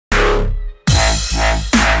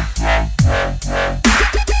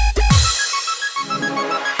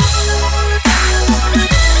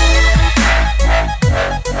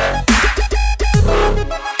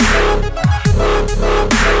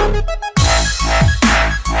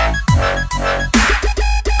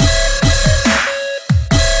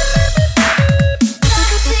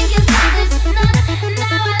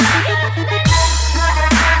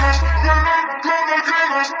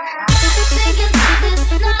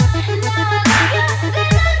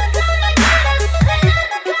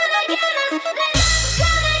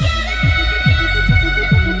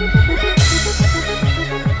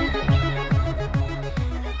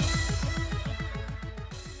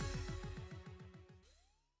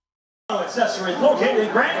Accessories located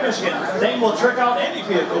in Grant, Michigan. They will trick out any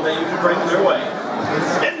vehicle that you can bring their way.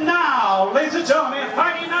 And now, ladies and gentlemen,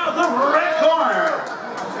 fighting out of the red corner,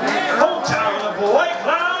 hometown of White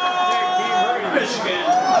Cloud, Michigan,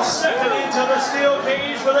 stepping into the steel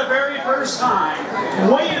cage for the very first time,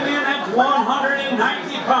 weighing in at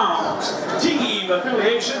 190 pounds, team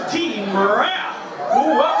affiliation, Team Wrath.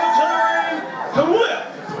 Welcome to the ring, Cliff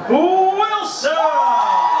Wilson.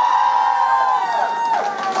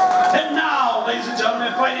 And now, ladies and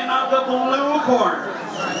gentlemen, fighting out the blue corner,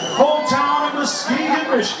 hometown of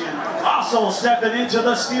Muskegon, Michigan, also stepping into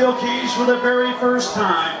the steel cage for the very first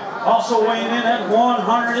time, also weighing in at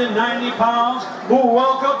 190 pounds,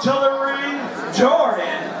 welcome to the ring,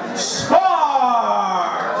 Jordan Sparks.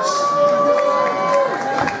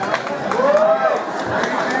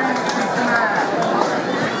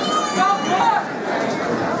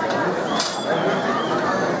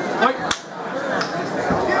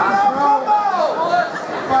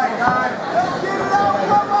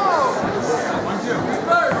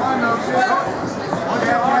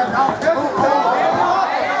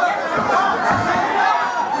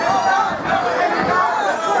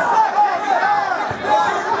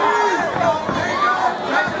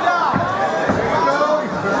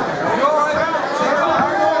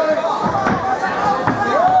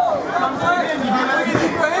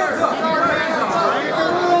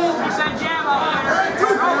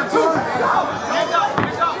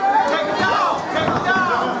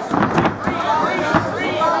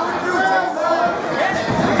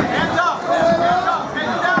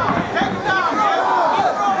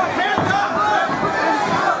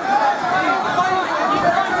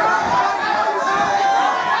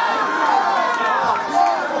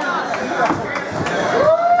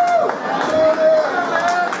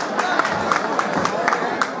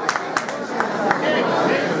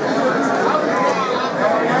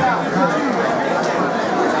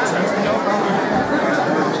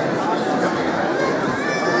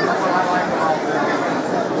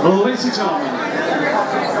 Ladies and gentlemen,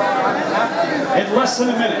 in less than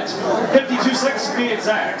a minute, 52 seconds to be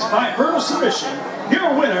exact, by verbal submission,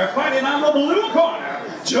 your winner fighting on the blue corner,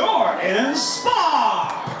 Jordan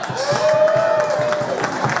Sparks.